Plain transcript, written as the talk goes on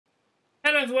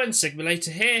Hello everyone,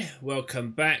 Sigmulator here.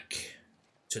 Welcome back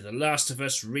to The Last of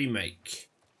Us Remake.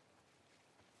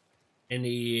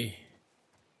 Any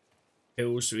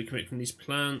pills that we can make from these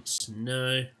plants?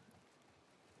 No.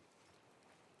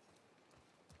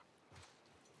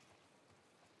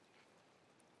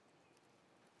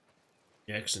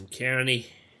 Jackson County.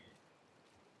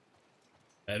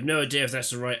 I have no idea if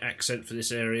that's the right accent for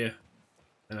this area,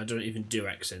 and I don't even do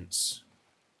accents.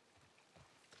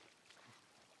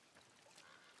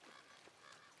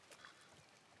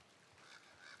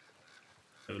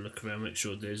 Have a look around, make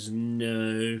sure there's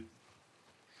nothing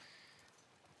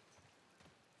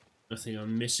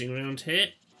I'm missing around here.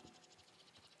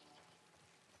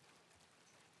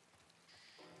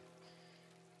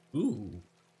 Ooh.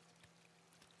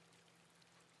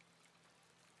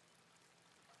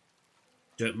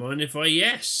 Don't mind if I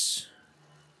yes.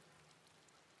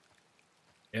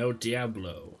 El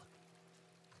Diablo.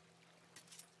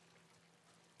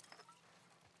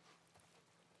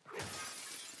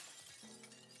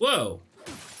 Whoa.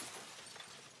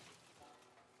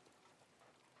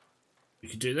 We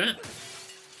could do that.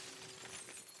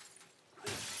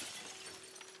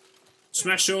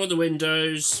 Smash all the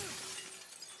windows.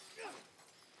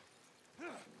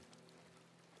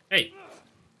 Hey.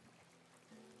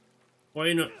 Why are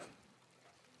you not?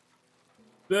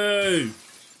 Boo!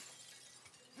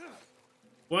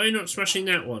 Why are you not smashing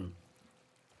that one?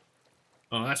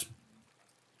 Oh, that's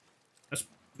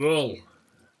bull.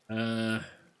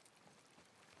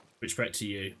 Switch back to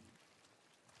you.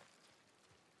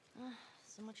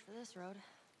 So much for this road.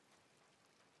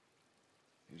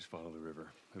 You just follow the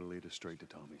river. It'll lead us straight to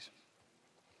Tommy's.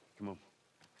 Come on.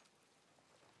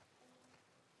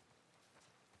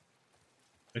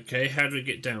 Okay, how do we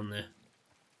get down there?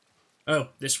 Oh,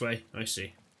 this way. I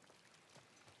see.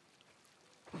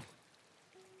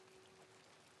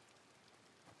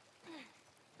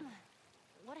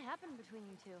 What happened between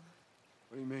you two?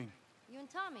 What do you mean? You and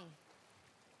Tommy.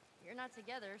 You're not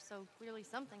together, so clearly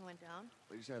something went down.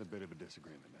 We just had a bit of a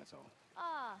disagreement, that's all.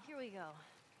 Ah, here we go.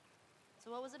 So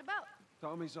what was it about?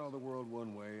 Tommy saw the world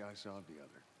one way, I saw it the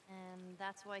other. And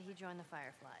that's why he joined the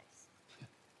Fireflies.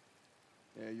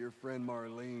 Yeah, your friend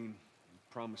Marlene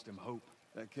promised him hope.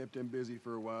 That kept him busy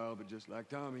for a while, but just like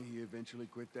Tommy, he eventually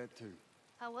quit that too.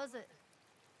 How was it?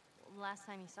 Last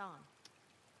time you saw him?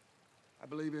 I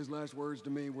believe his last words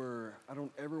to me were, I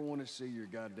don't ever want to see your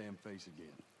goddamn face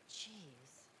again. Jeez.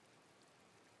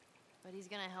 But he's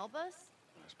gonna help us?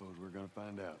 I suppose we're gonna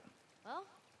find out. Well,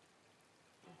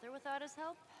 with or without his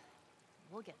help,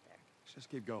 we'll get there. Let's just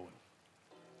keep going.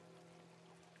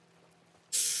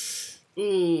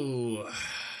 Ooh.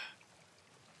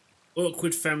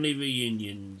 Awkward family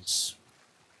reunions.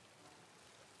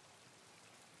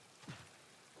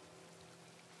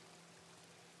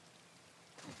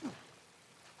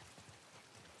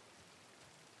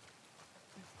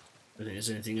 I don't think there's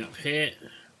anything up here.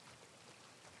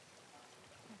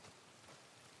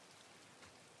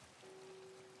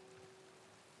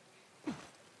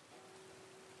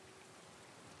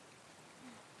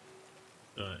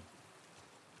 Right. I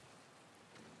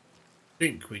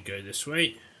think we go this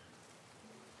way.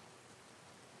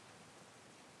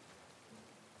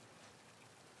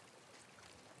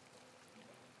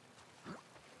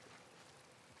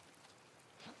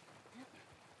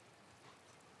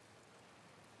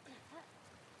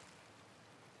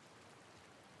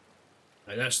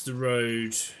 Right, that's the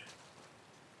road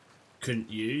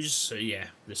couldn't use, so yeah,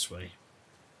 this way.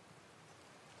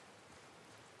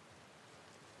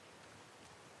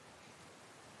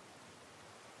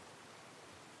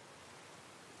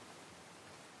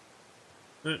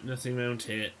 No, nothing around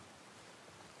here.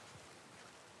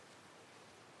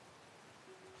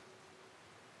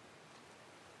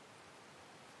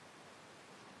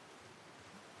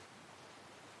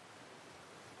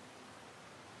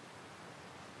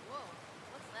 Whoa,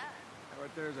 what's that?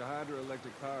 Right there's a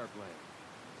hydroelectric power plant.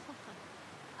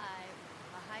 A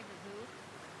hybrid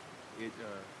who? It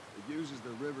uses the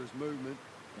river's movement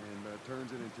and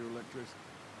turns it into electricity.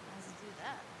 How does it do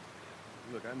that?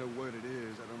 Look, I know what it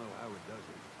is. I don't know how it does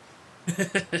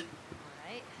it.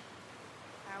 Alright.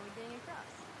 How are we getting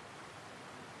across?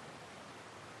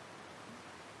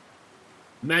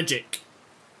 Magic.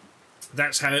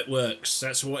 That's how it works.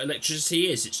 That's what electricity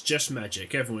is. It's just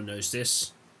magic. Everyone knows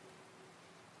this.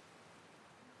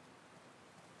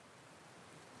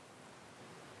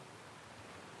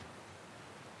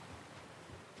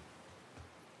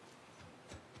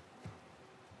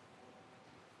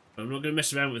 I'm not going to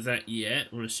mess around with that yet.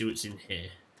 I want to see what's in here.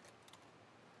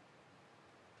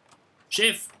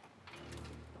 Shiv!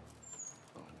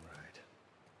 All right.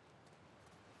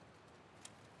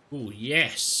 Oh,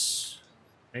 yes.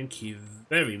 Thank you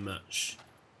very much.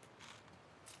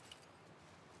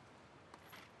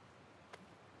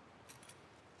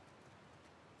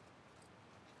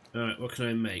 Alright, what can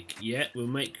I make? Yeah, we'll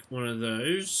make one of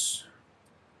those.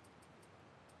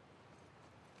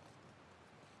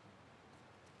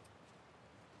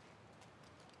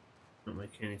 Not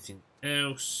make anything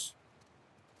else.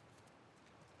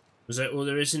 Was that all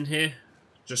there is in here?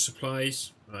 Just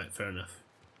supplies? Right, fair enough.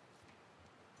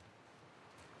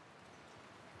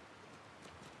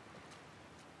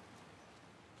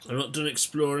 I'm not done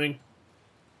exploring.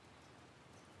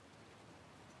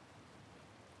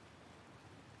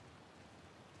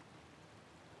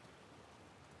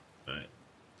 Right.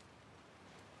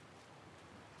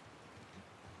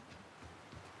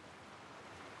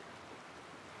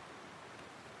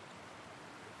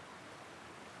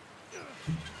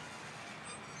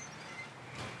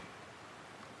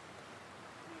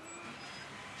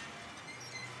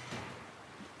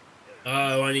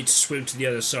 Oh, I need to swim to the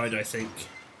other side, I think.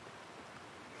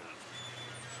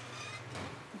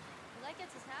 Well, that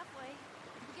gets us halfway.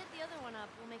 If we get the other one up,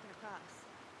 we'll make it across.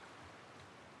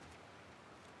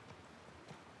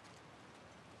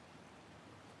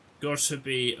 Got to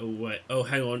be a way. Oh,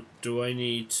 hang on. Do I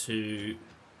need to...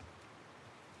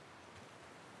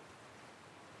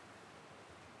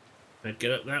 Can I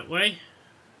get up that way?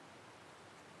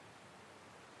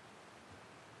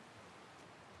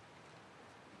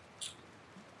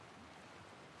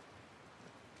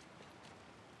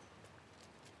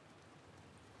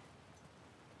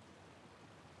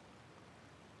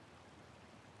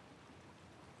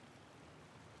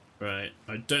 Right,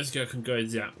 I don't think I can go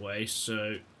that way,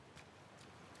 so...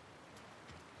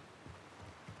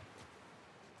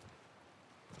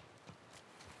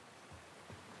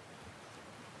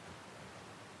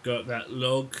 Got that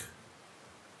log.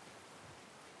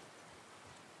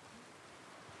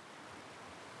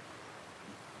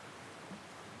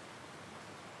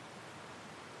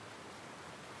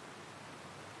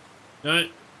 No?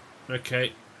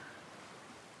 Okay.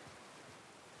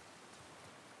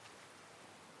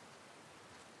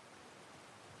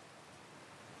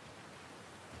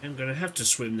 I'm gonna have to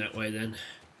swim that way then.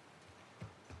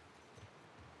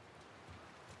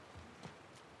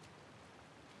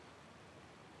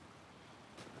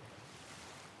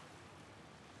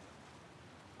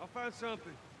 I'll find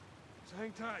something. So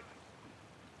hang tight.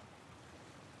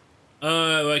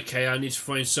 Oh, okay, I need to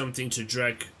find something to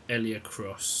drag Ellie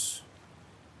across.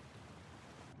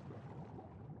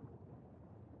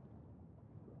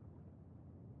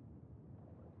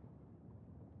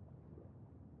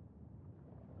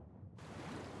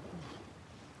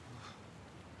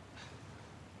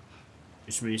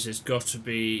 Which means there's got to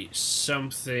be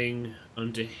something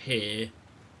under here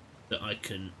that I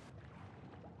can...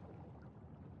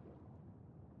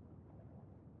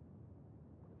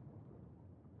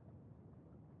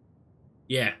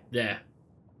 Yeah, there.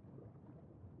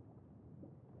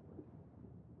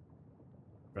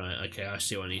 Right, okay, I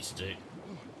see what I need to do.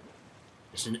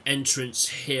 There's an entrance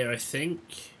here, I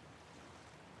think.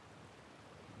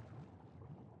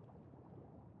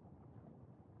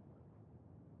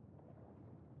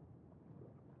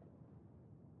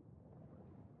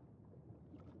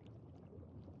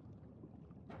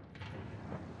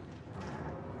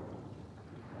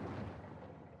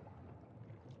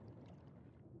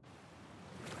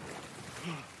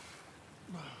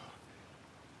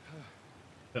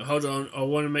 But hold on, I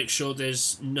want to make sure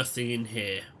there's nothing in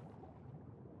here.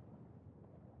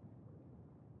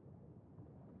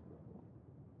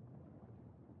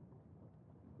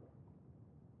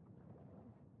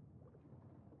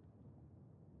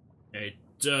 It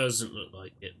doesn't look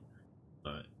like it.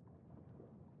 Alright.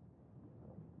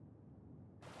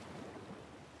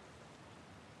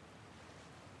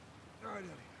 All right, Ellie.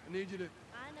 I need you to...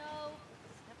 I know.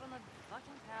 Step on the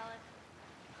fucking pallet.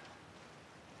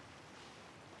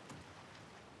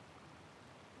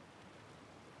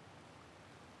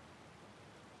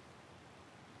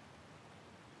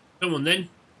 Come on then.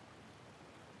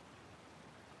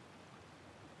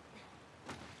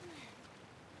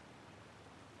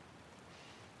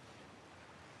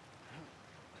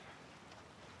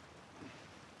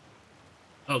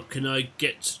 Oh, can I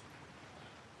get...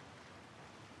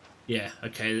 Yeah,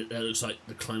 okay, that looks like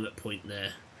the climate point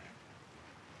there.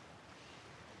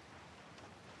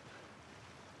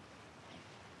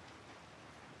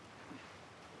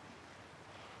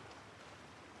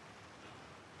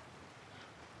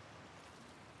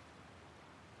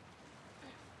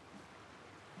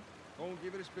 Go and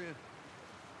give it a spin.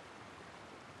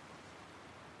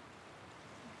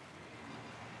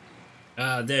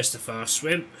 Ah, there's the fast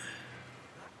swim.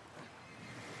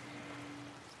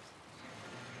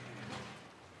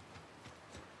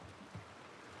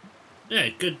 Yeah,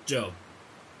 good job.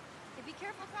 Hey, be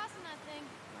careful crossing that thing.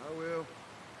 I will.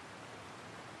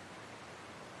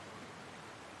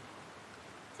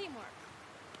 Teamwork.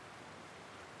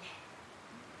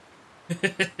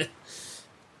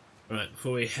 Right,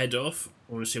 before we head off,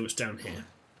 I want to see what's down here.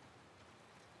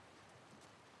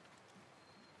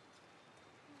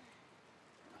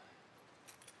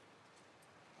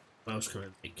 What else can I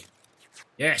make?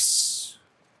 Yes!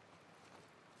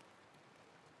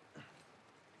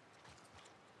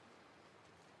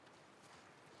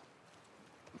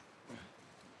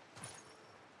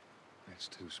 That's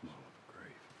too small of a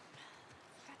grave.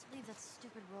 Forgot to leave that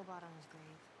stupid robot on his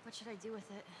grave. What should I do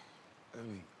with it?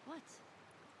 Ellie, What?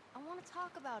 I want to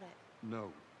talk about it.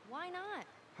 no. Why not?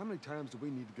 How many times do we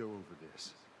need to go over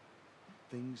this?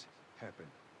 Things happen,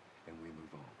 and we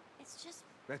move on. It's just...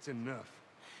 That's enough.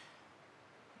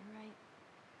 You're right.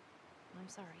 I'm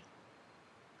sorry.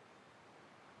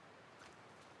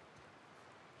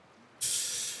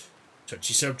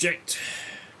 Touchy subject.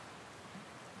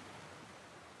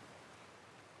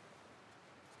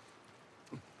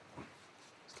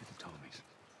 Let's get to Tommy's.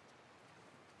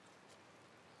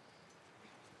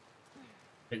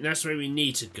 And that's where we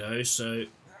need to go, so...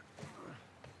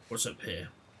 What's up here?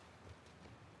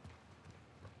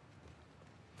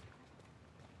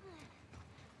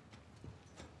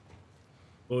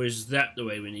 Or is that the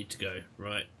way we need to go?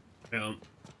 Right. Hang on.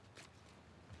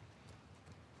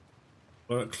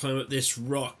 Alright, climb up this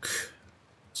rock.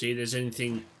 See if there's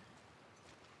anything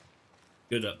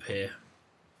good up here.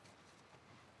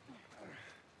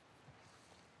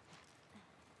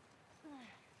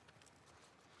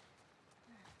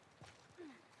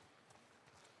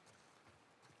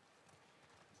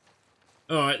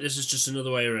 Alright, this is just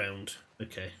another way around.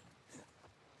 Okay.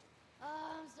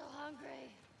 I'm so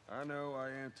hungry. I know, I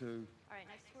am too. Alright,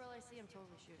 next squirrel I see, I'm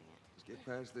totally shooting it. Let's get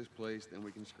past this place, then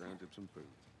we can scrounge up some food.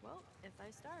 Well, if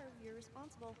I starve, you're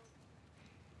responsible.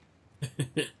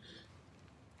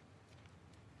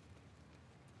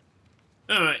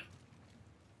 Alright.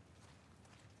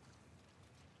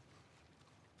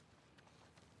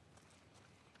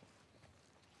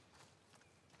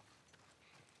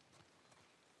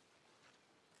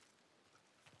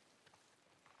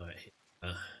 Right.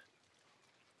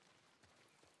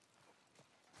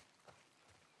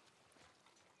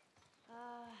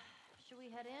 Should we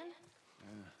head in?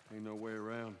 Ain't no way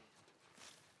around.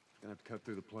 Gonna have to cut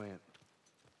through the plant.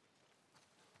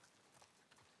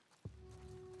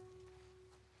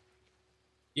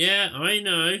 Yeah, I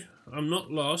know. I'm not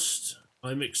lost.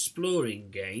 I'm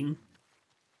exploring, game.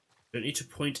 Don't need to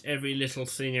point every little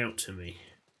thing out to me.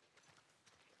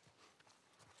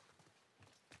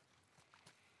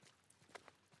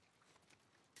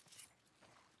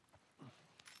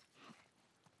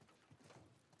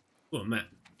 Oh, map.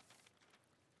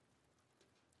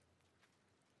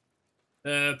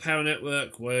 Power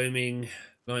network, Wyoming,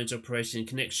 lines operating in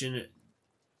connection.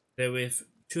 They're with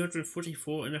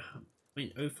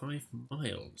 244.05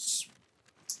 miles.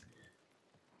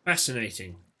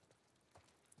 Fascinating.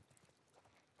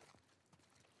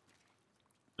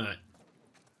 Alright.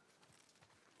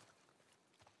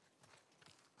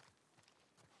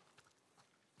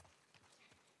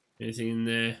 Anything in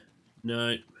there?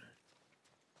 No.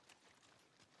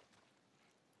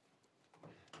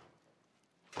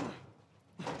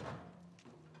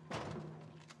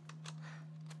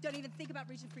 Don't even think about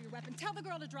reaching for your weapon. Tell the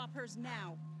girl to drop hers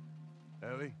now.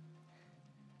 Ellie?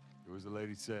 Do as the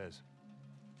lady says.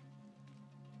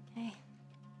 Hey.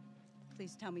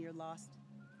 Please tell me you're lost.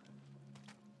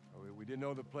 Oh, we didn't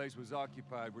know the place was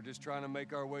occupied. We're just trying to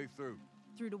make our way through.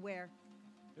 Through to where?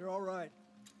 They're all right.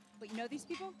 But you know these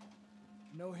people?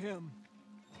 Know him.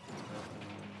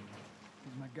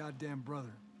 He's my goddamn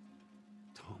brother.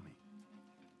 Tommy.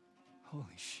 Holy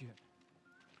shit.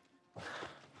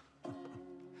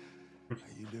 How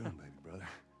you doing, baby brother?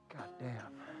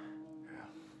 Goddamn. Yeah.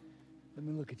 Let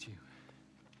me look at you.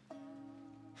 You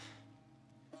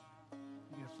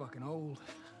get fucking old.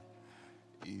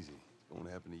 Easy. It's going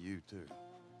to happen to you, too.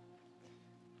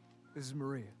 This is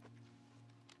Maria.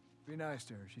 Be nice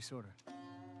to her. She sort of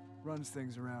runs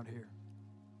things around here.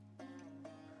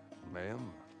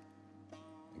 Ma'am,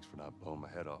 thanks for not blowing my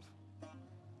head off.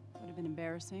 Would have been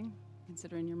embarrassing,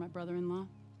 considering you're my brother-in-law.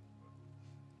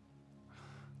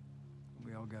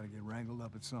 We all gotta get wrangled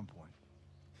up at some point.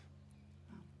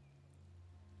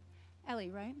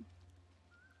 Ellie, right?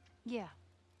 Yeah.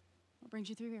 What brings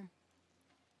you through here?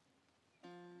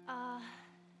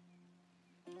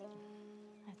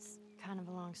 That's kind of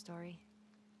a long story.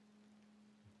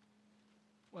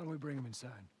 Why don't we bring him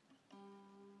inside?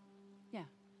 Yeah.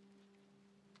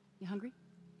 You hungry?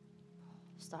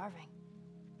 Starving.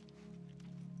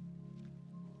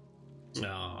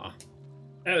 Aw,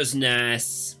 that was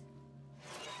nice.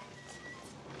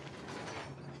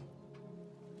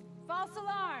 False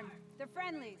alarm! They're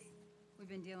friendlies. We've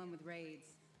been dealing with raids.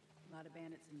 A lot of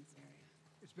bandits in this area.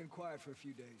 It's been quiet for a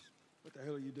few days. What the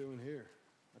hell are you doing here?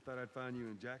 I thought I'd find you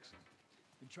in Jackson.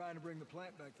 Been trying to bring the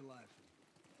plant back to life.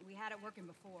 We had it working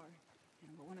before,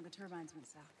 but one of the turbines went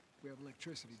south. We have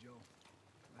electricity, Joel.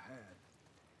 I had.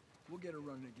 We'll get her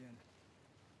running again.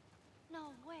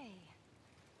 No way.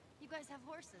 You guys have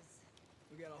horses.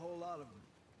 We got a whole lot of them.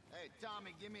 Hey,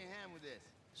 Tommy, give me a hand with this.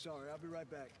 Sorry, I'll be right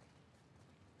back.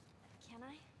 Can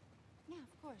I? Yeah,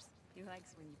 of course. He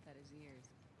likes when you pet his ears.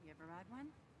 You ever ride one?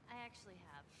 I actually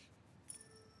have.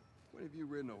 When have you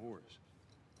ridden a horse?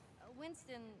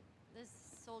 Winston, this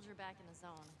soldier back in the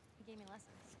zone, he gave me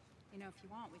lessons. You know, if you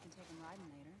want, we can take him riding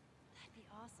later. That'd be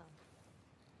awesome.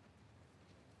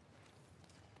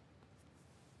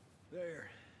 There.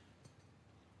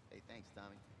 Hey, thanks,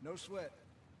 Tommy. No sweat.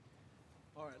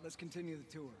 All right, let's continue the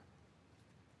tour.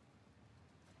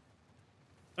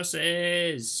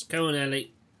 Horses! Come on,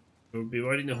 Ellie. We'll be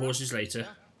riding the horses later.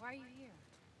 Why are you here?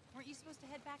 Weren't you supposed to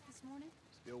head back this morning?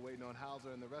 Still waiting on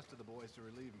Hauser and the rest of the boys to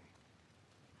relieve me.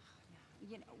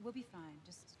 You know, we'll be fine.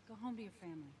 Just go home to your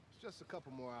family. It's just a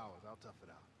couple more hours. I'll tough it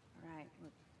out. All right,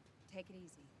 look, take it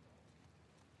easy.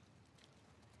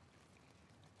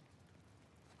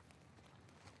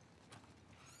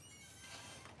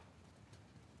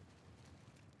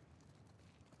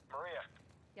 Maria,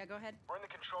 Yeah, go ahead. we're in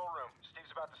the control room.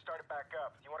 Steve's about to start it back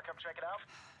up. You want to come check it out?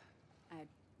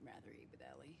 I'd rather eat with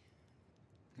Ellie.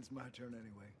 It's my turn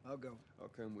anyway. I'll go.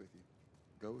 I'll come with you.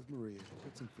 Go with Maria.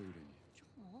 Put some food in you.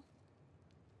 Joel?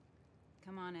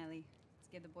 Come on, Ellie. Let's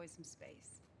give the boys some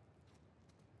space.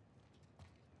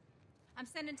 I'm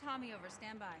sending Tommy over.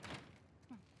 Stand by.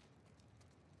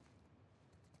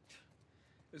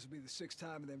 This will be the 6th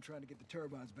time of them trying to get the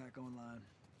turbines back online.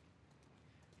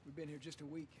 We've been here just a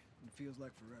week, and it feels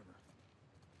like forever.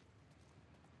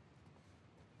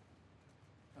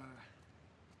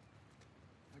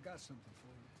 I got something for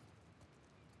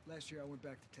you. Last year I went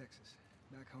back to Texas,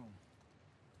 back home.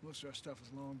 Most of our stuff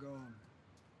is long gone.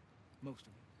 Most of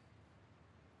it.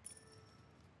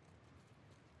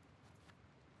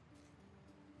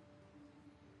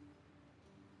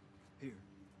 Here.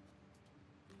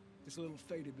 It's a little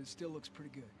faded, but it still looks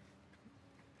pretty good.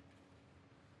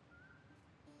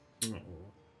 Oh.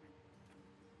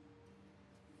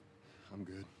 I'm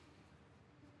good.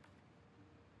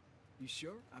 You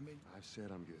sure? I mean, I've said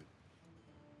I'm good.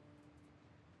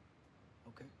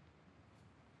 okay.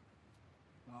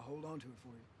 I'll hold on to it for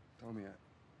you. Tommy,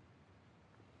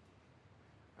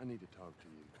 I need to talk to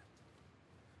you.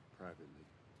 Privately.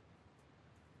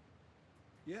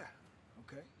 Yeah,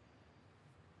 okay.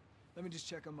 Let me just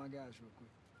check on my guys real quick.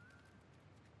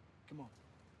 Come on.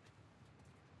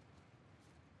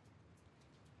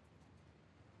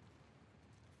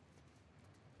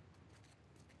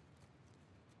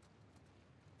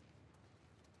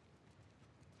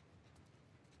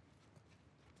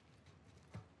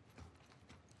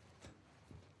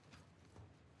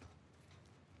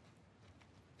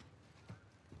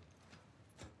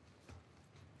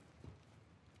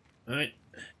 Alright.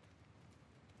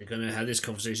 You're gonna know how this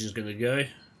conversation is gonna go.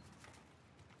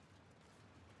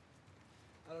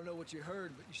 I don't know what you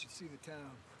heard, but you should see the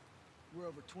town. We're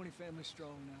over 20 families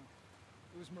strong now.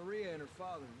 It was Maria and her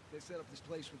father. They set up this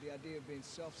place with the idea of being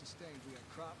self-sustained. We got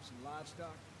crops and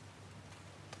livestock.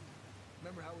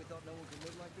 Remember how we thought no one could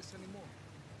live like this anymore?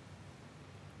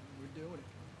 We're doing it.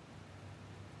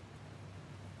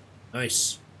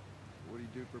 Nice. What do you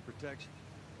do for protection?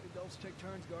 Adults take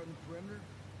turns guarding the perimeter.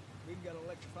 We even got an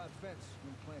electrified fence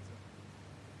when the plant's up.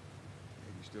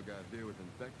 Hey, you still got to deal with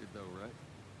infected, though, right?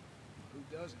 Who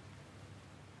doesn't?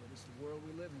 But it's the world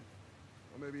we live in.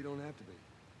 Or maybe you don't have to be.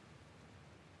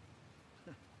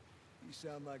 You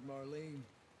sound like Marlene.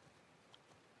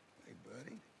 Hey,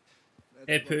 buddy. That's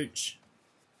Hey, about- Pooch.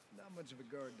 Not much of a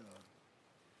guard dog.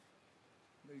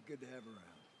 But he's good to have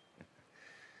around.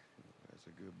 That's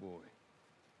a good boy.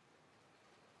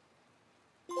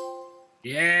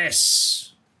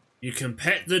 Yes! You can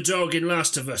pet the dog in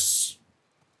Last of Us.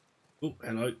 Oh,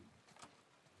 hello.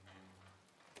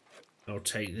 I'll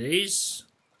take these.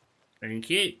 Thank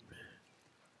you.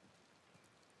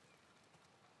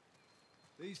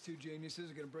 These two geniuses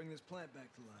are gonna bring this plant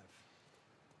back to life.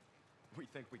 We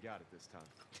think we got it this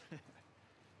time.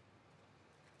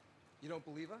 You don't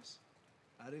believe us?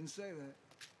 I didn't say that.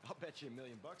 I'll bet you $1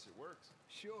 million it works.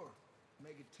 Sure.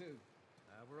 Make it 2.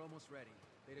 We're almost ready.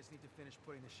 They just need to finish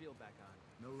putting the shield back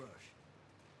on. No rush.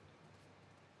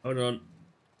 Hold on.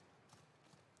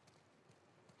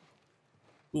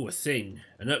 Ooh, a thing.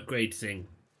 An upgrade thing.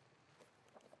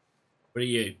 What are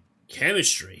you?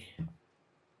 Chemistry.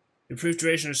 Improved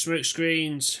duration of smoke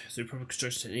screens. Through proper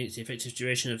construction techniques, the effective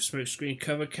duration of smoke screen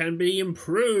cover can be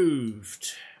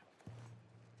improved.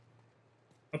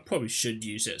 I probably should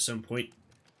use it at some point.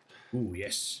 Ooh,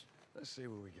 yes. Let's see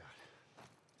what we got.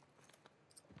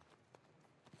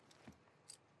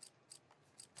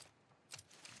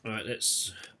 Alright,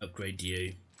 let's upgrade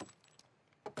you.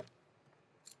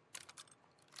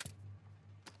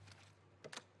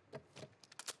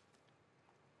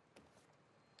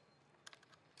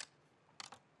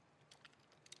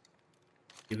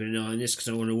 Give it an eye on this because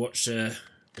I want to watch the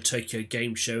Tokyo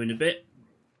Game Show in a bit.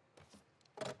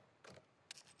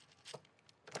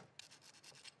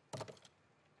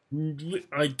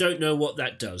 I don't know what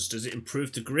that does. Does it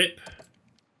improve the grip?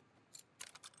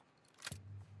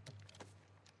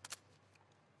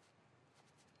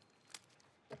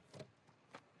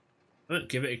 Right,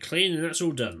 give it a clean and that's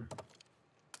all done.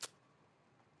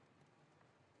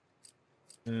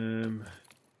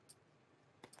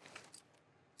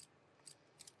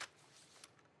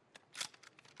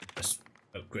 Let's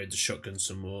upgrade the shotgun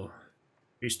some more.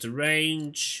 Increase the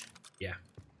range. Yeah.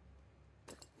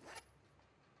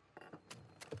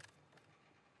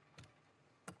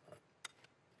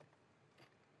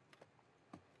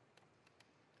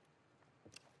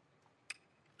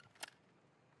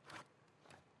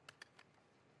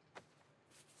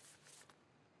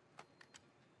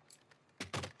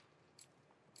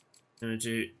 Gonna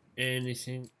do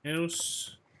anything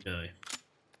else? No.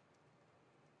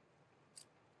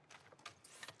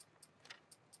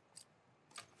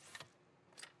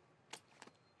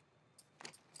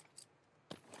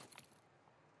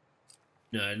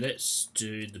 No, let's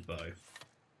do the bow.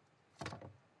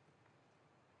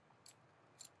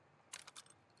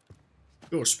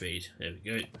 Draw speed. There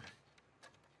we go.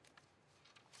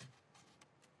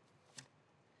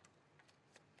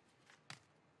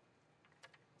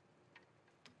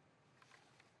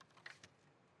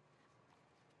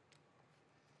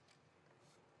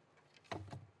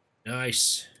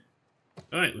 Nice.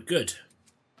 Alright, we're good.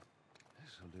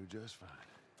 This'll do just fine.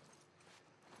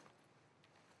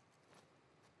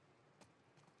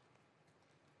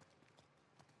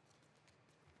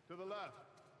 To the left.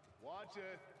 Watch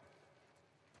it.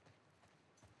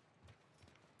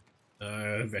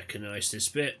 I recognise this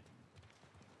bit.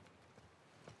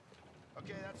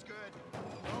 Okay, that's good.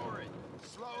 Lower it.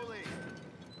 Slowly.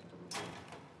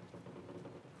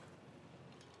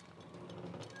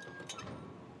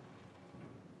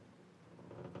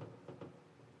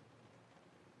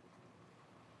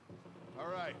 All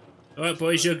right. Alright,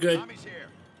 boys, you're good. Tommy's here.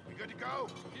 You good to go?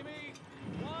 Give me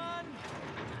 1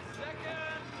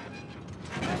 second.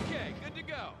 Okay, good to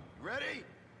go. You ready?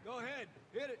 Go ahead,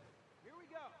 hit it. Here we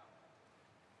go.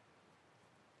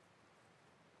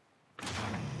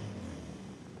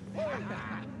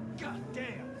 God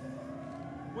damn.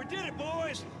 We did it,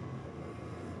 boys.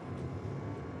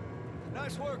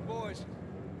 Nice work, boys.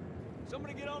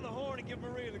 Somebody get on the horn and give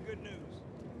Maria the good news.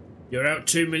 You're out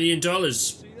 $2 million.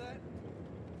 See that?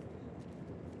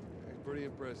 That's pretty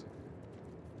impressive.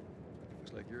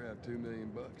 Looks like you're out $2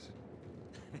 million.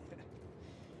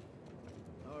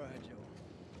 All right, Joe.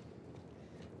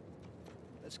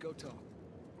 Let's go talk.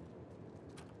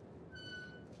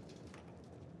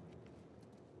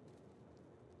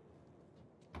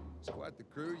 It's quite the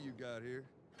crew you got here.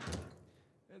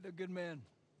 They're good men.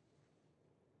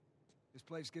 This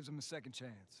place gives them a second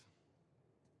chance.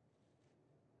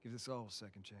 Gives us all a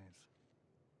second chance.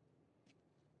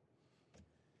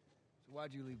 So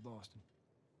why'd you leave Boston?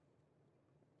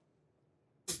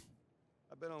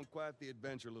 I've been on quite the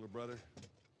adventure, little brother.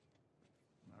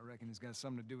 I reckon it's got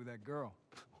something to do with that girl.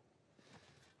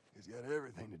 It's got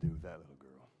everything to do with that little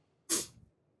girl.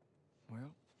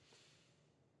 Well,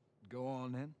 go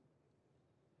on then.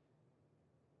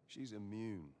 She's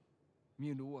immune.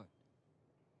 Immune to what?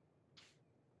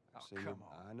 Oh, Seen her, come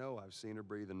on. I know. I've seen her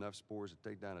breathe enough spores to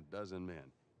take down a dozen men.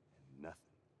 And nothing.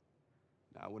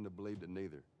 Now, I wouldn't have believed it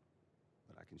neither.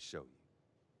 But I can show you.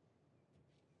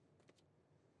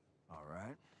 All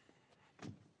right.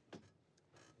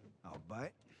 I'll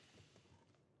bite.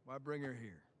 Why bring her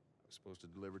here? I was supposed to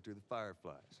deliver to the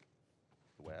Fireflies.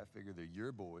 The way I figure they're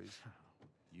your boys,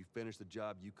 you finish the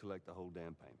job, you collect the whole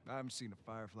damn payment. I haven't seen a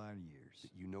Firefly in years.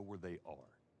 You know where they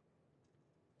are.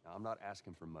 Now, I'm not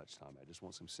asking for much, Tommy. I just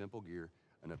want some simple gear,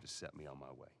 enough to set me on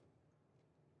my way.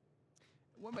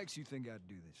 What makes you think I'd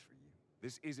do this for you?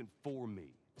 This isn't for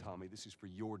me, Tommy. This is for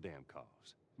your damn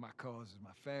cause. My cause is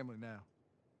my family now.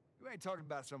 You ain't talking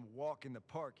about some walk in the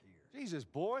park here. Jesus,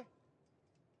 boy.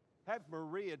 Have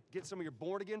Maria get some of your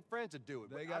born-again friends to do it.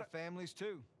 They got families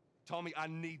too. Tommy, I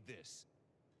need this.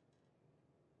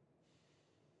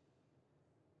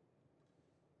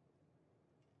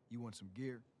 You want some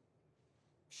gear?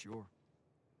 Sure.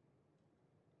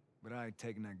 But I ain't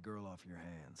taking that girl off your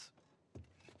hands.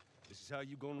 This is how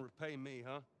you gonna repay me,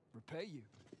 huh? Repay you?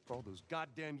 For all those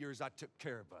goddamn years I took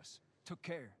care of us. Took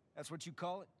care. That's what you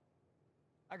call it?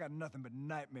 I got nothing but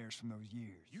nightmares from those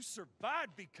years. You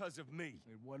survived because of me.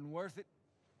 It wasn't worth it.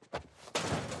 I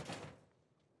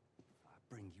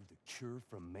bring you the cure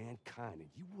from mankind, and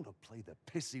you wanna play the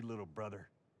pissy little brother.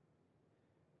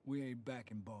 We ain't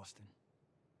back in Boston.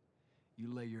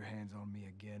 You lay your hands on me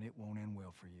again, it won't end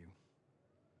well for you.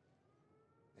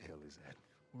 The hell is that?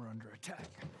 We're under attack.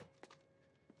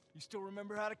 You still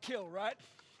remember how to kill, right?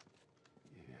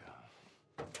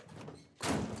 Yeah.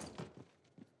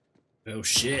 Oh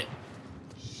shit.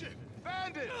 Shit!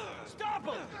 Bandit! Stop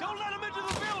him! Don't let him into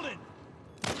the building!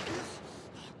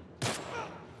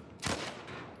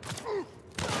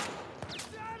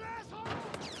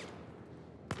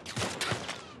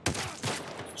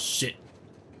 Shit.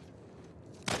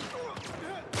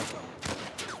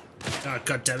 Oh,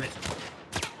 God damn it.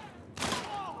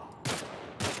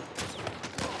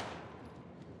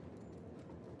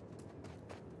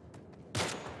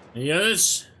 Any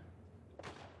others?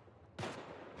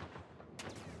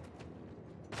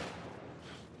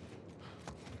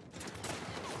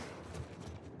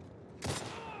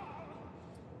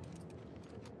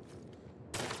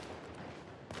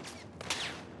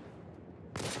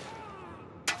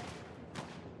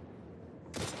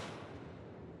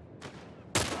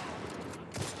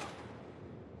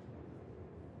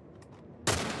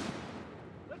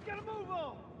 Let's get a move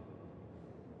on!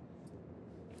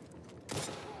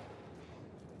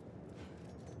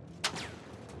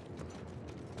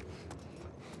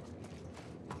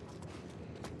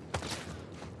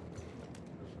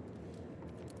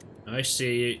 I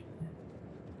see you.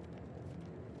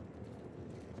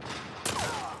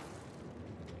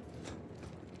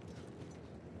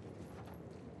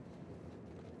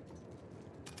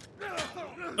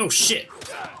 Oh shit!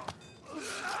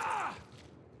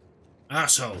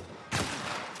 Asshole!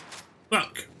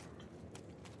 Fuck!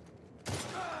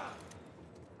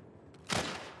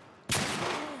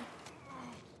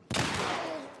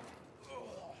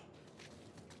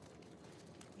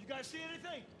 You guys see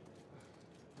anything?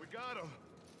 We got him.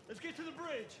 Let's get to the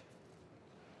bridge.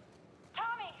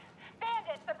 Tommy!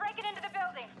 Bandits! They're breaking into the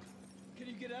building! Can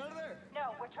you get out of there?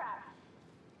 No, we're trapped.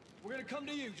 We're gonna come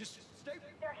to you. Just stay.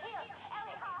 They're here!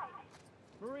 Ellie, hide!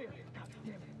 Maria. God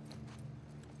damn it.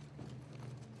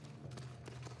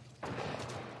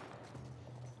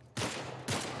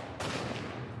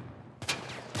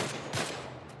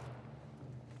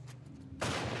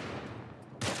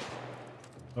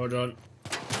 Hold on.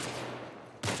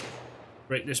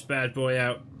 Break this bad boy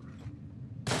out.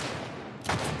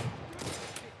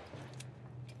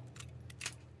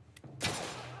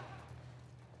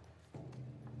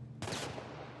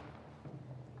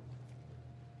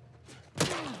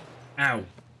 Ow.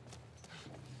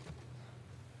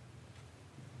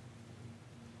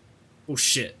 Oh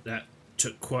shit, that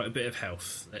took quite a bit of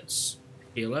health. Let's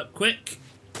heal up quick.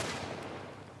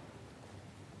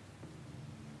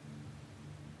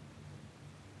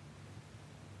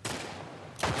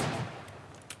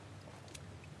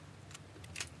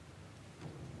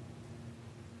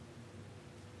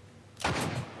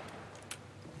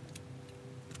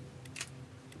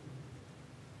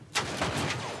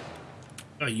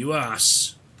 Oh, you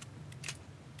ass.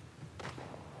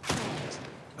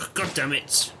 Oh, God damn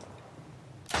it.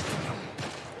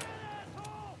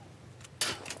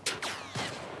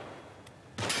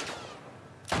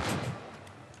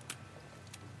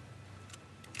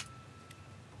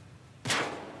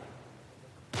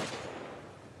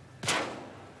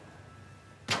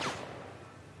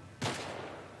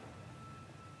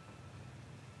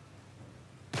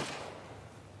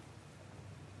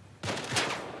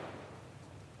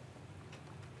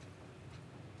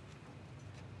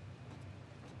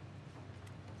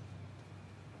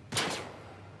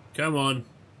 Come on.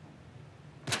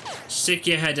 Stick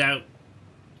your head out.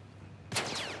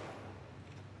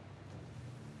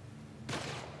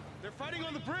 They're fighting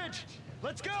on the bridge!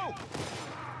 Let's go!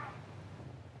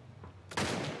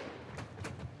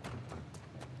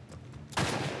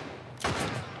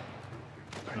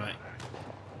 Right.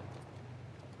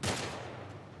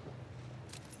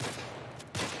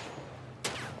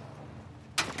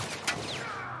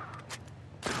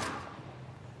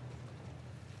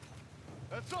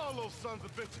 That's all those sons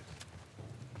of bitches.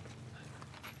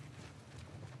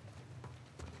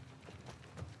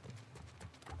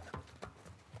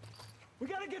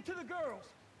 gotta get to the girls.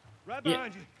 Right Yeah.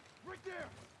 behind you. Right there.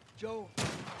 Joel,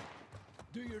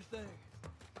 do your thing.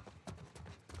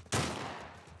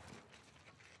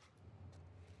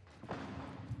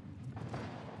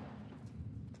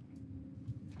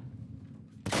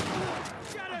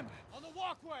 Get him! On the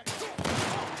walkway!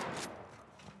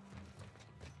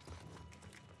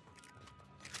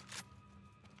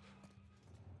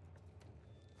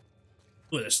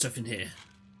 Oh, there's stuff in here.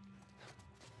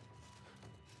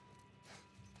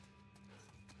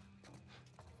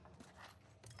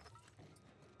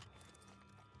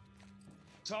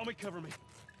 Tommy, cover me.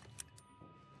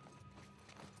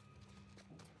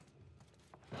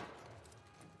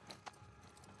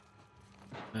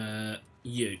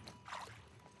 You.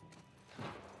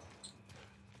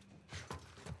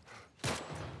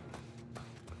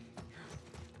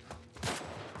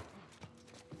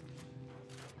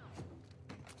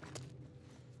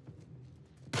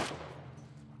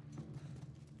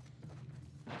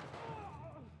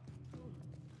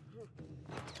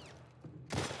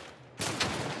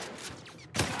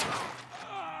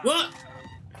 What?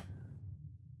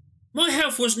 My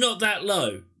health was not that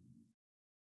low.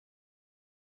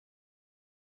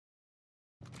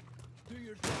 Do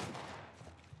your thing.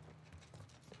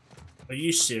 Are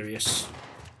you serious?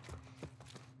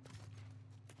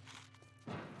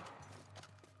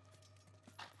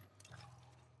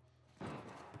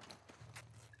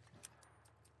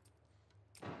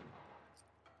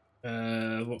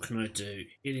 What can I do?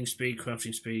 Healing speed,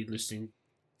 crafting speed, listing.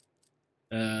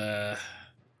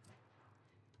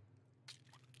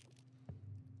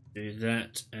 Do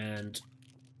that and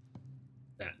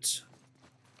that.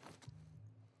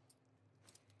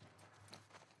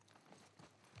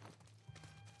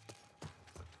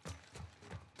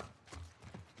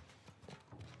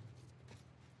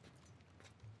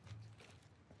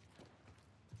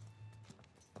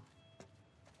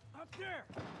 Up there.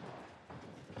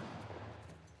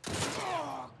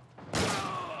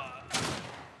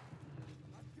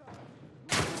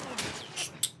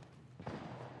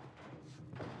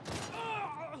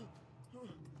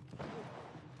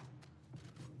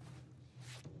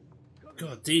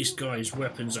 God, these guys'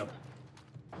 weapons up.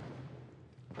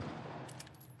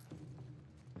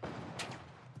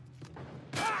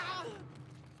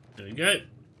 There we go.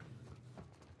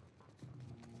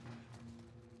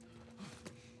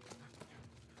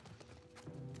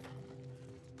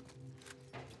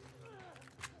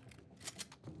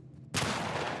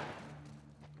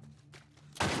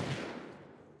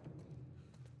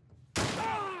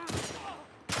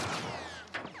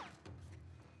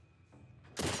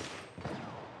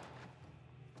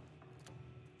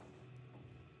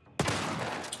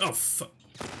 Oh, fuck.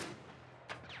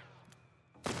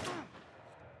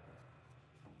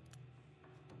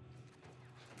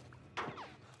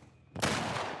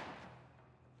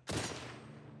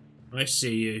 I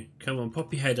see you. Come on,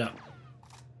 pop your head up.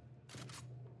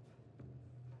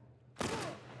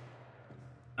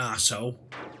 Arsehole.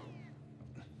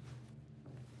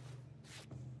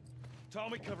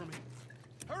 Tommy, cover me.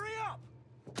 Hurry up.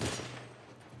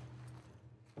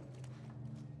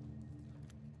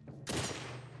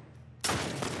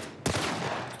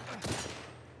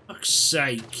 Fuck's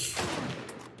sake.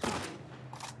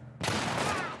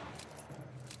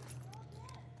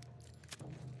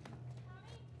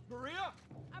 Maria?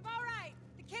 I'm all right.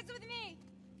 The kid's with me.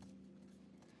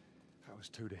 That was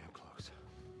too damn close.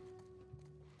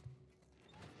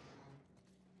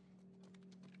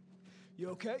 You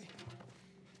okay?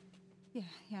 Yeah,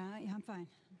 I'm fine.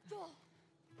 Joel!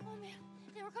 Oh man,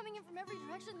 they were coming in from every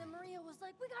direction. Then Maria was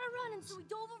like, "We gotta run!" And so we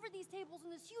dove over these tables,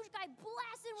 and this huge guy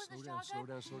blasted with a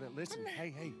shotgun. Slow down. Listen,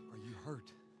 hey, are you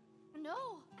hurt?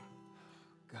 No.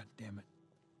 God damn it.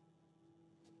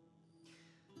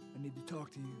 I need to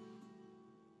talk to you.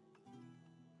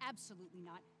 Absolutely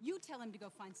not. You tell him to go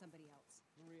find somebody else.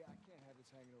 Maria, I can't have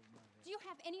this hanging over my head. Do you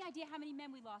have any idea how many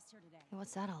men we lost here today?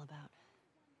 What's that all about?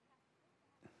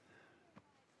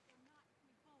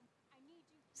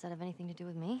 Does that have anything to do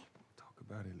with me? Talk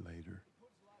about it later.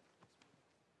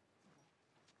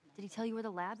 Did he tell you where the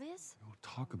lab is? We'll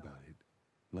talk about it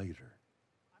later.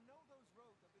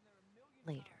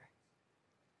 Later.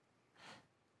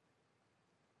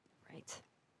 Right.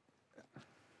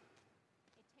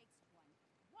 It takes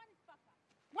one fuck up.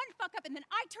 One fuck up, and then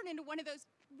I turn into one of those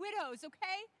widows,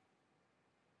 okay?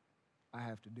 I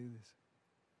have to do this.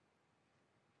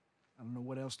 I don't know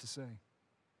what else to say.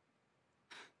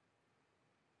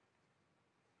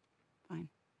 Fine.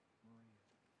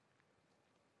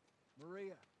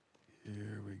 Maria.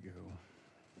 Here we go.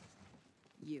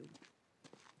 You.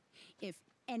 If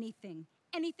anything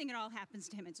at all happens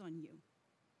to him, it's on you.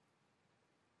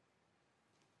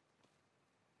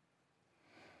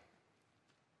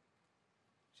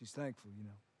 She's thankful, you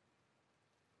know.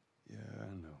 Yeah,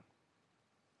 I know.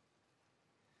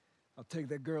 I'll take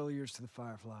that girl of yours to the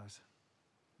Fireflies.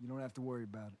 You don't have to worry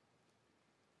about it.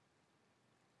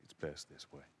 It's best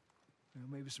this way. Well,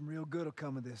 maybe some real good will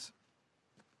come of this.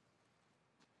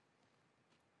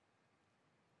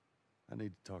 I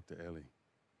need to talk to Ellie.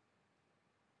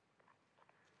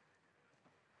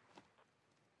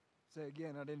 Say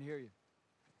again, I didn't hear you.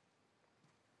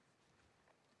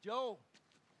 Joel!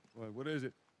 What is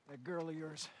it? That girl of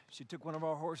yours. She took one of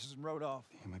our horses and rode off.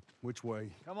 Damn it. Which way?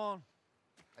 Come on.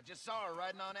 I just saw her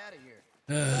riding on out of here.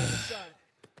 Back inside.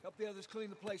 Help the others clean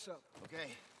the place up.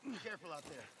 Okay, be careful out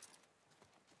there.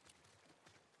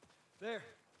 There.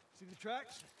 See the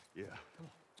tracks? Yeah.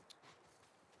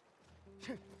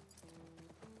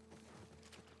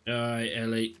 Alright,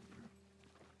 Ellie.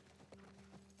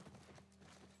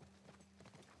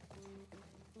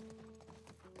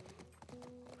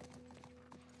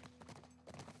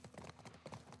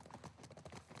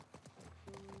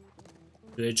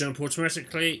 Do they jump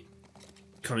automatically?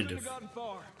 Kind Couldn't of. have gotten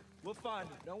far. We'll find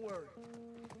her. Don't worry.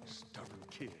 Stubborn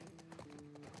kid.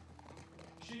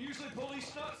 She usually police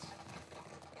stunts.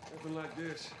 Nothing like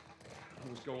this.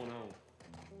 What's going on?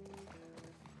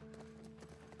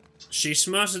 She's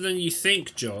smarter than you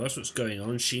think, Joel. That's what's going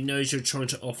on. She knows you're trying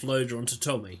to offload her onto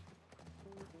Tommy.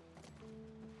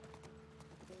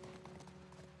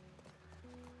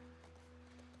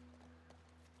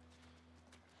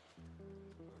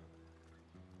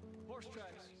 Horse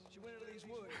tracks. She went into these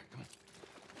woods.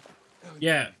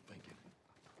 Yeah.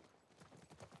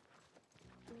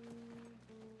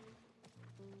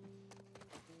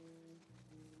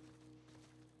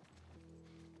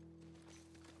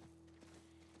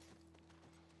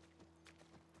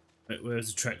 Right,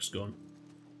 where's the tracks gone?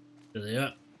 There they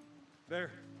are.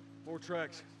 There. More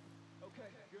tracks. Okay,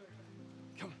 good.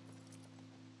 Come.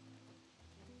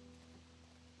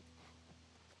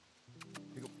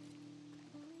 Here you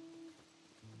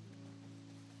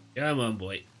go. Come on,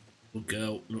 boy. Or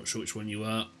girl. Not sure which one you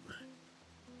are.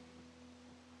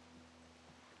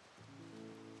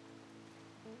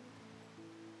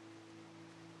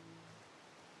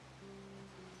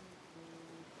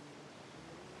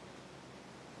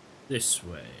 This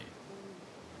way.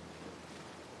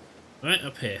 Right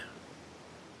up here.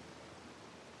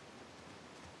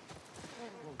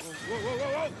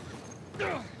 Whoa! I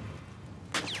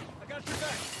got your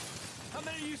back. How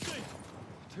many do you see?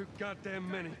 Too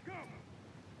goddamn many.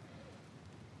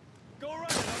 Go around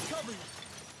and I'll cover you.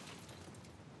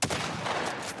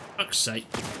 Fuck's sake.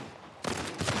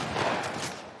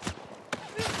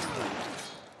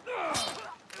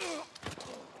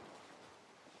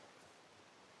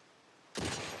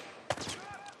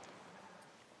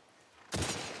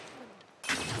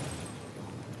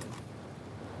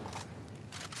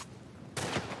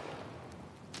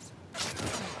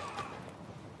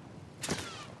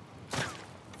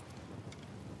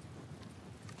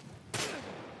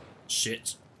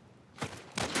 Shit.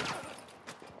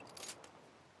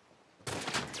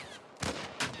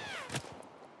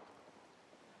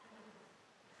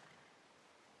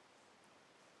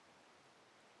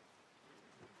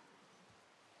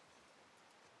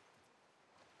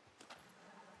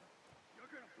 You're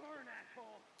gonna burn,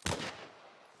 asshole.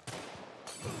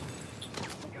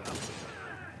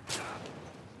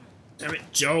 Damn it,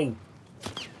 Joel.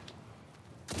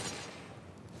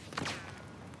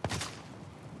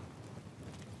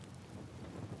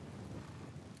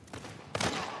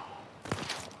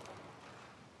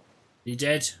 You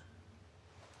dead?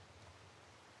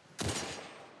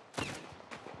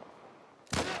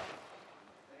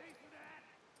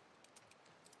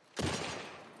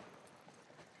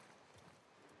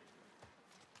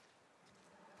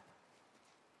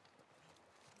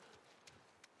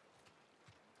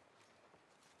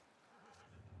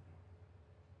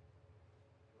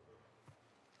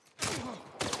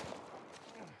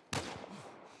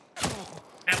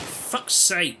 For fuck's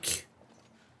sake.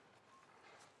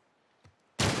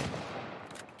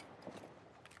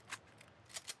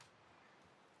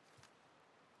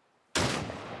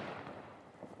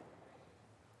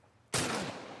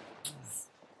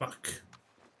 Fuck.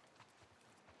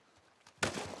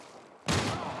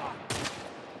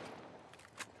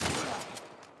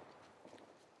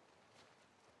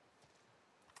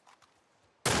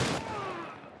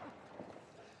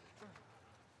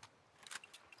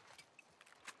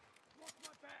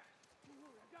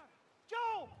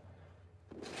 Joe!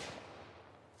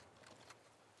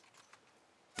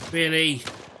 Really?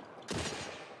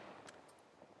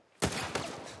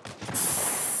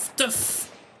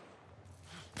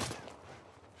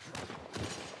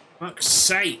 Fuck's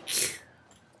sake.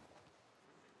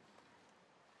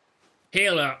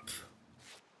 Heal up.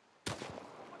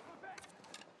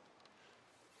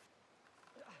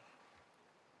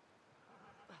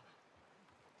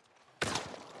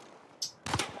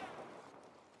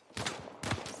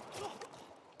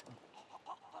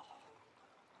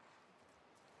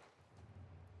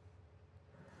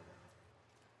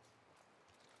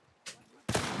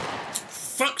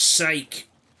 Fuck's sake.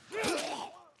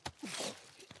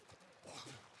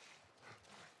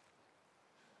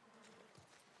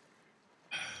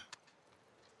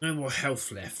 No more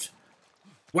health left.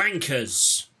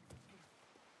 Wankers.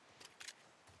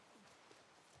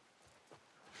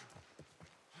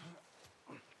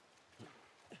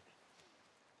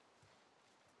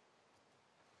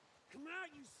 Come out,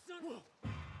 you son of...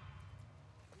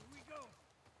 Here we go.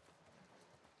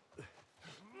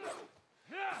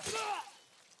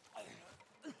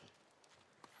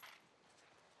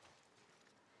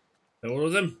 All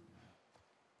of them?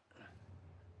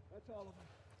 That's all of them.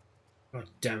 Oh,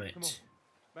 damn Come on, it.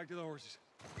 back to the horses.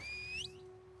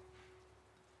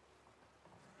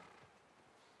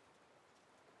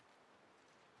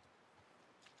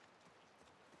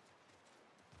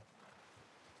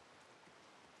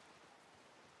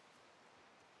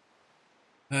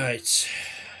 Right.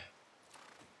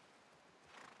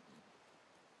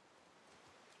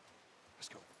 Let's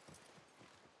go.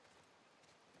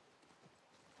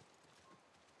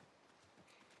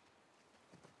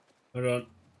 Hold on.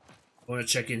 I want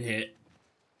to check in here.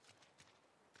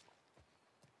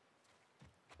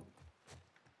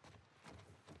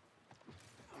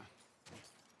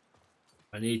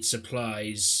 I need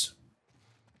supplies.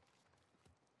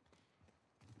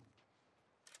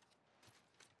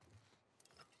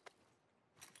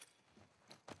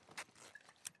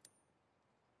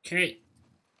 Okay.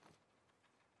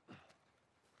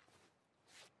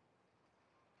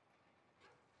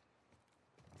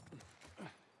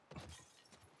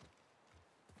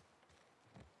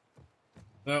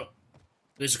 Well,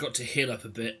 this has got to heal up a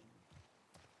bit.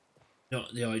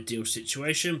 Not the ideal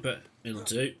situation, but it'll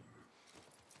do.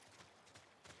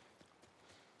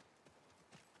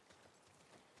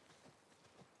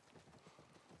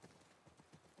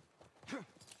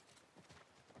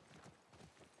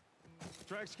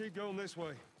 Tracks keep going this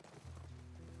way.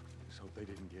 Just hope they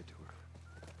didn't get to her.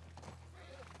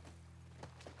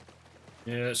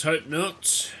 Yeah, let's hope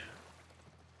not.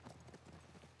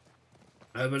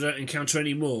 I hope I don't encounter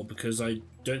any more, because I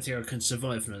don't think I can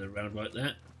survive another round like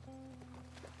that.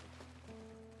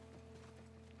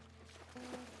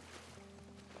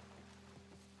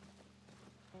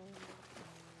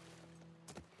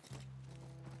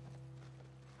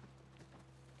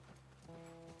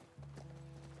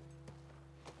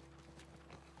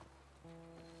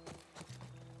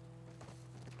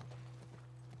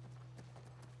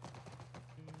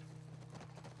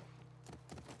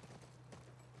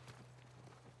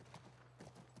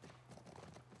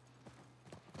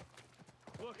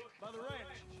 Look, by the ranch.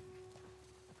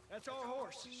 That's our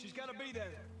horse. She's gotta be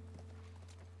there.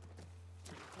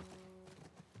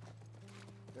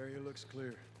 Area looks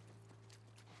clear.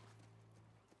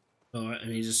 Alright,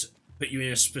 and he just put you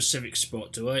in a specific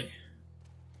spot, do I?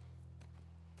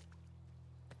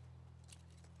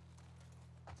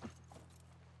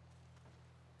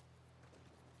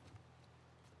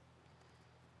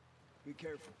 Be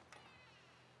careful.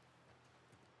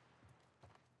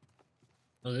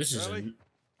 Oh, this is Ellie?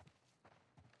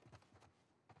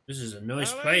 a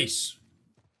nice Ellie? place.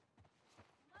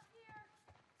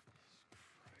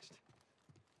 Christ.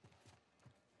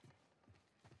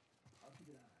 I'll keep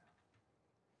an eye out.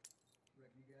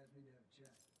 Reckon you guys need to have a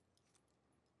chat.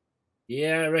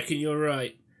 Yeah, I reckon you're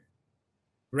right.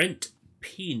 Brent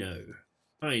Pino.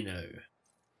 I know.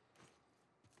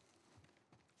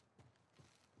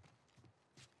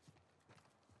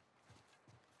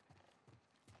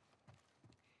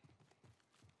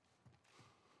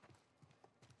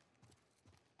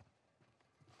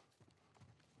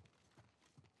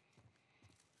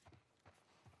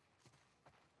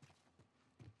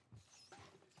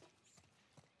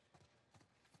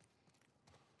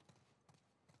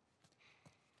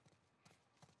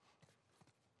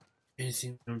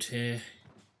 Anything around here?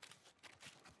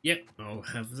 Yep, I'll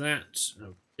have that.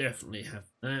 I'll definitely have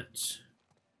that.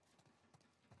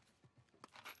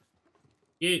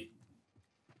 You.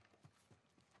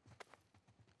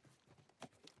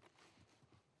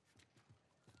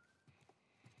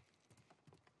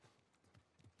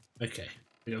 Okay,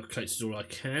 I think I've collected all I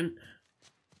can.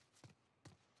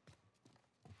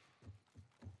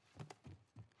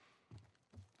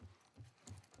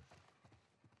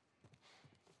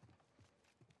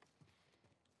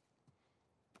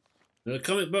 Another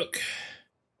comic book.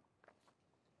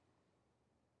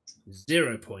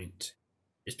 0 point.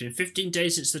 It's been 15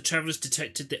 days since the travelers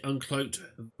detected the uncloaked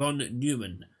von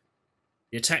Neumann.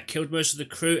 The attack killed most of the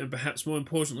crew, and perhaps more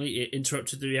importantly, it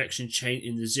interrupted the reaction chain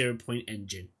in the 0 point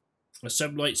engine. At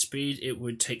sublight speed, it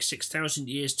would take 6,000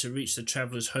 years to reach the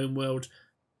travelers' homeworld.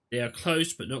 They are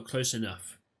close, but not close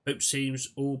enough. Hope seems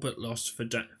all but lost for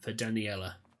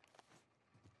Daniela.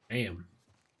 Damn.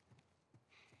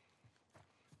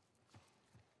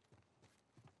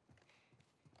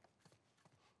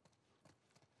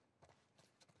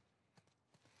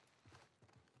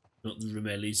 Not the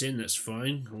Romelli's in, that's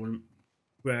fine. I want to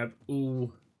grab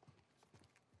all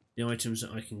the items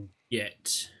that I can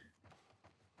get.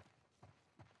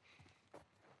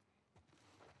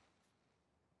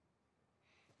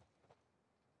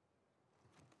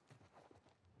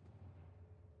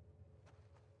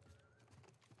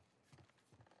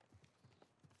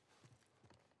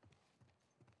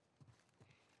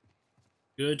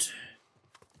 Good.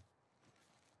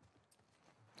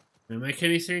 Can I make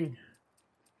anything?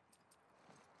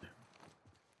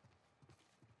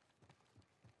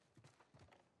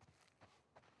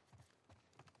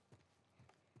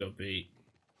 There'll be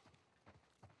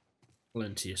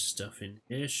plenty of stuff in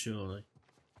here, surely.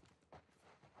 I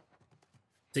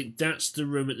think that's the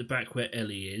room at the back where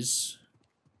Ellie is.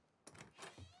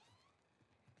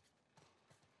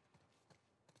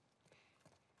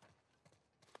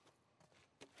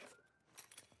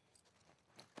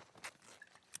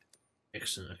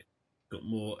 Excellent. Got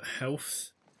more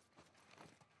health.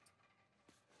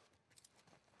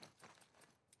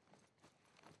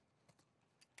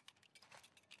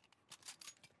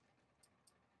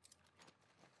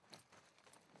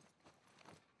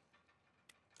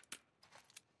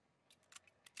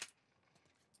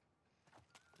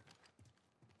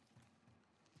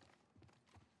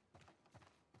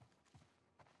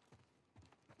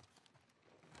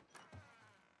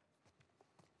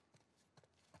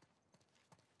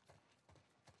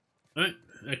 Right,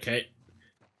 okay.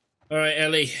 Alright,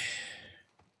 Ellie.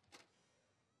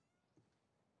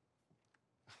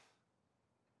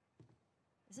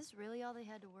 Is this really all they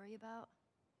had to worry about?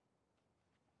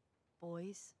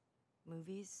 Boys,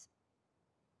 movies,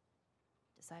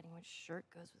 deciding which shirt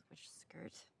goes with which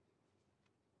skirt.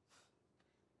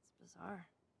 It's bizarre.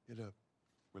 Get up.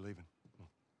 We're leaving.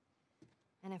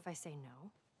 And if I say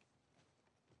no?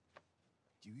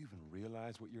 Do you even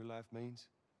realize what your life means?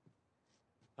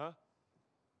 Huh?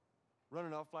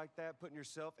 Running off like that, putting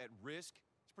yourself at risk?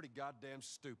 It's pretty goddamn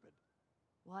stupid.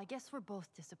 Well, I guess we're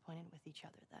both disappointed with each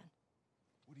other then.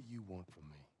 What do you want from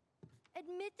me?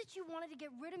 Admit that you wanted to get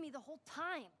rid of me the whole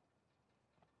time.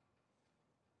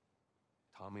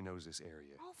 Tommy knows this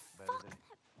area Oh, better fuck than...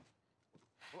 that.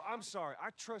 Well, I'm sorry.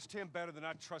 I trust him better than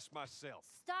I trust myself.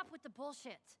 Stop with the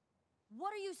bullshit.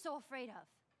 What are you so afraid of?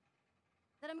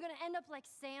 That I'm gonna end up like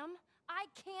Sam? I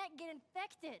can't get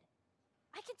infected.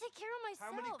 I can take care of myself.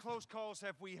 How many close calls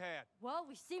have we had? Well,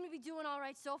 we seem to be doing all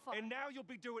right so far. And now you'll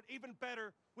be doing even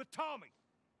better with Tommy.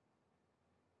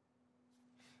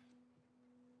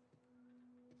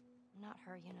 I'm not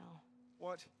her, you know.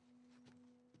 What?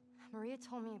 Maria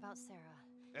told me about Sarah.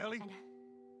 Ellie? And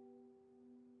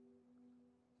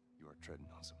You are treading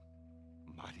on some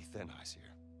mighty thin ice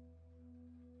here.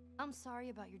 I'm sorry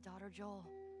about your daughter, Joel.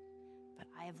 But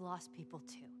I have lost people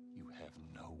too. You have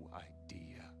no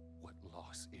idea what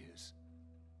loss is.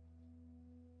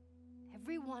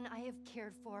 Everyone I have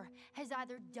cared for has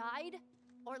either died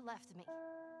or left me.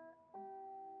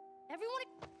 Everyone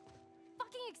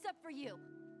fucking except for you.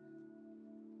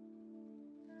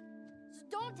 So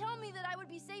don't tell me that I would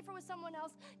be safer with someone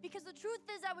else, because the truth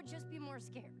is I would just be more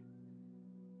scared.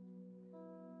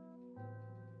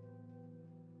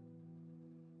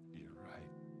 You're right.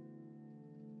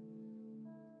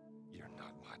 You're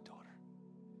not my daughter.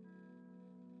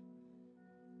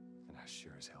 And I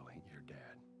sure as hell ain't your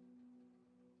dad.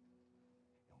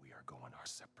 And we are going our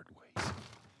separate ways.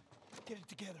 Get it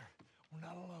together. We're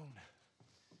not alone.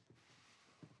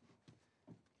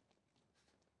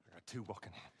 I got two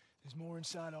walking in. There's more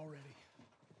inside already.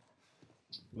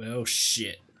 Well,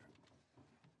 shit.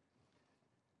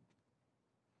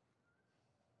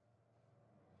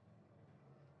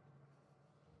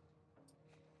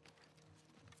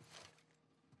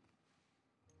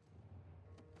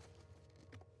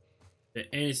 Is there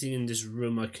anything in this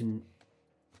room I can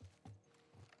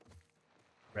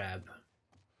grab?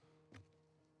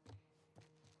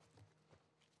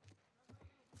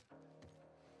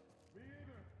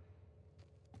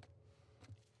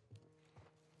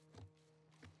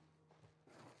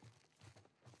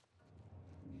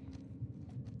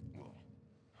 Whoa.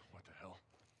 What the hell?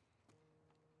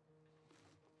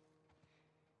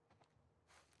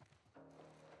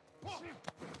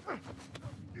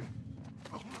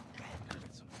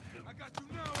 I got you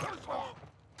now.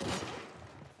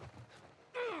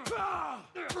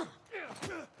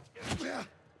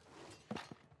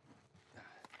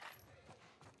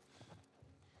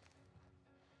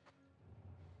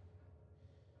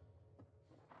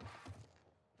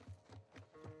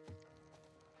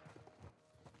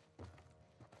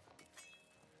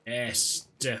 Yes,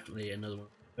 definitely another one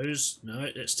of those. No,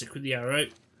 let's stick with the arrow.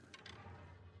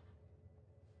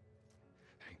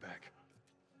 Hang back.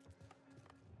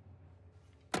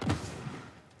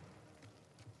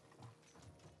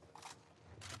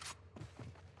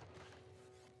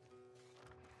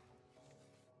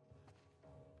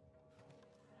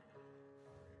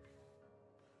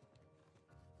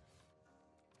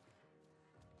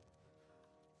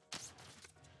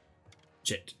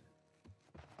 Shit.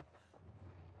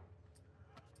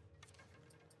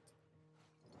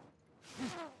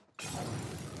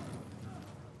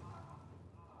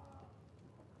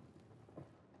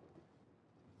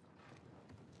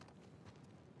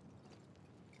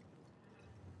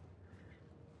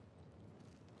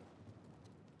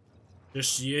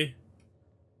 Just you.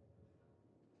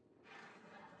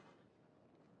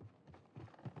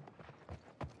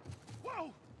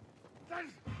 Whoa!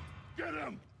 Get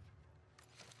him!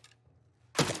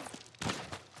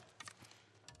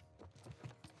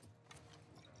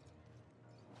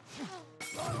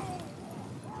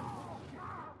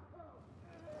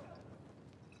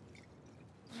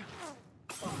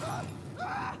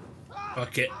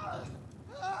 Fuck it.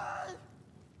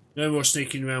 No more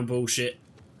sneaking around bullshit.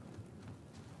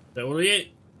 Is that all of you?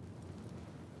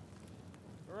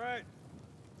 All right.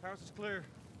 House is clear.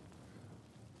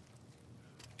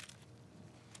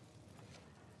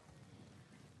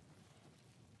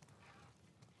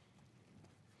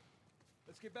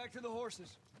 Let's get back to the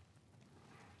horses.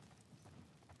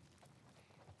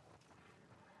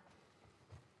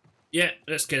 Yeah,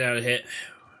 let's get out of here.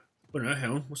 Oh no, hang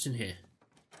on. What's in here?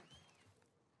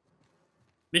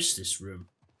 Missed this room.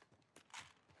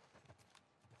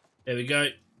 There we go.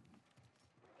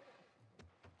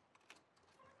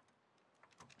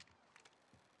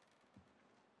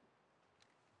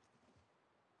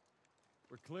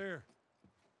 We're clear.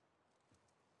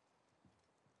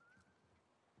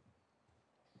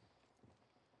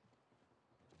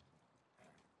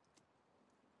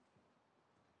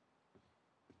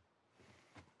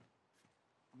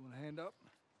 You want a hand up?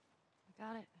 I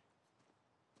got it.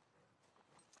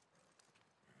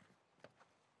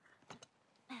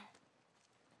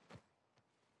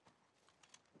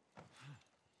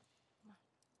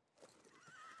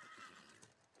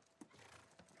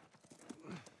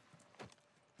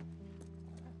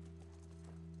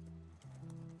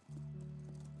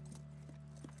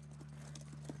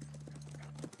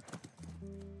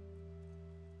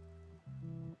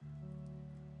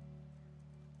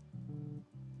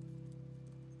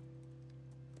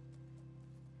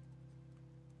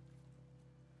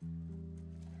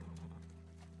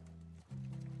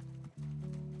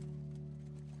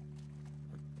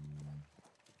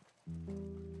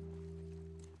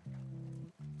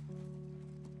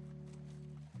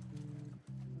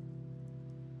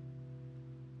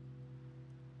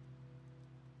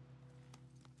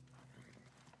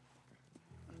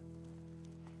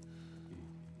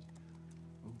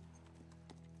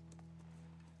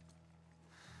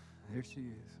 There she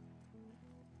is.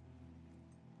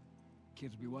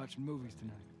 Kids will be watching movies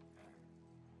tonight.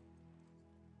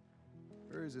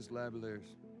 Where is this lab of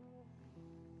theirs?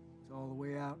 It's all the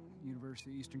way out,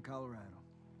 University of Eastern Colorado.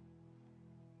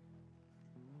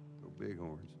 Go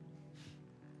Bighorns.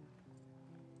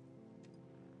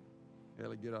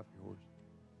 Ellie, get off your horse.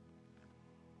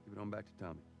 Give it on back to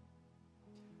Tommy.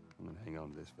 I'm gonna hang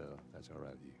on to this fella, if that's all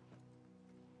right with you.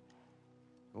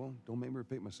 Go on, don't make me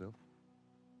repeat myself.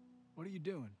 What are you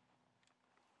doing?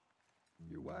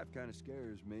 Your wife kind of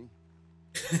scares me.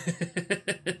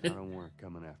 I don't want her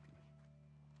coming after me.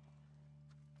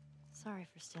 Sorry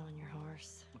for stealing your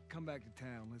horse. Look, come back to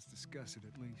town. Let's discuss it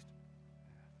at least.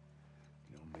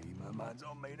 You know me, my mind's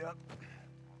all made up.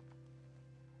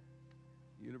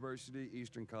 University,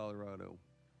 Eastern Colorado.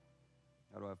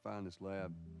 How do I find this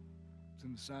lab? It's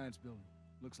in the science building.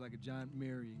 Looks like a giant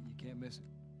mirror. You can't miss it.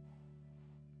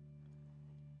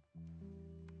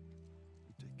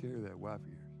 You take care of that wife of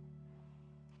yours.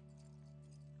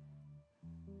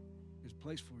 There's a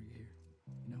place for you here,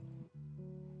 you know?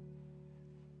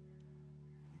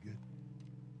 You good?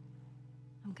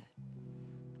 I'm good.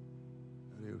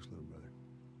 Adios, little brother.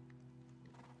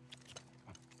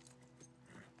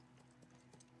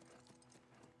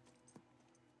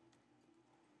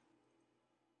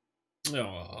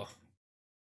 Oh.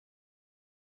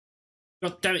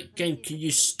 God damn it, game, can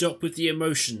you stop with the Mess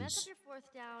emotions? up your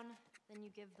fourth down, then you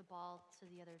give the ball to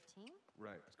the other team.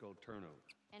 Right, it's called turnover.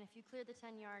 And if you clear the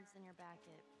 10 yards, then you're back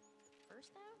at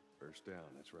first down? First down,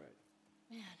 that's right.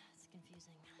 Man, it's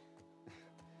confusing.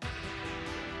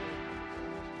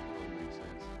 Totally makes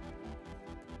sense.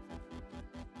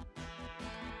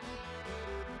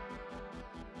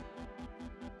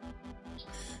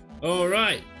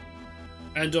 Alright,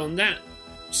 and on that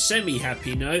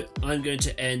semi-happy note, I'm going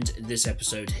to end this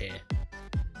episode here.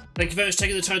 Thank you very much for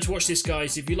taking the time to watch this,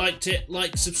 guys. If you liked it,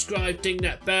 like, subscribe, ding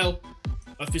that bell.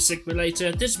 I've been Sigma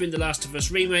Later. This has been The Last of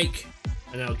Us Remake,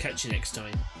 and I'll catch you next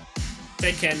time.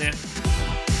 Take care now.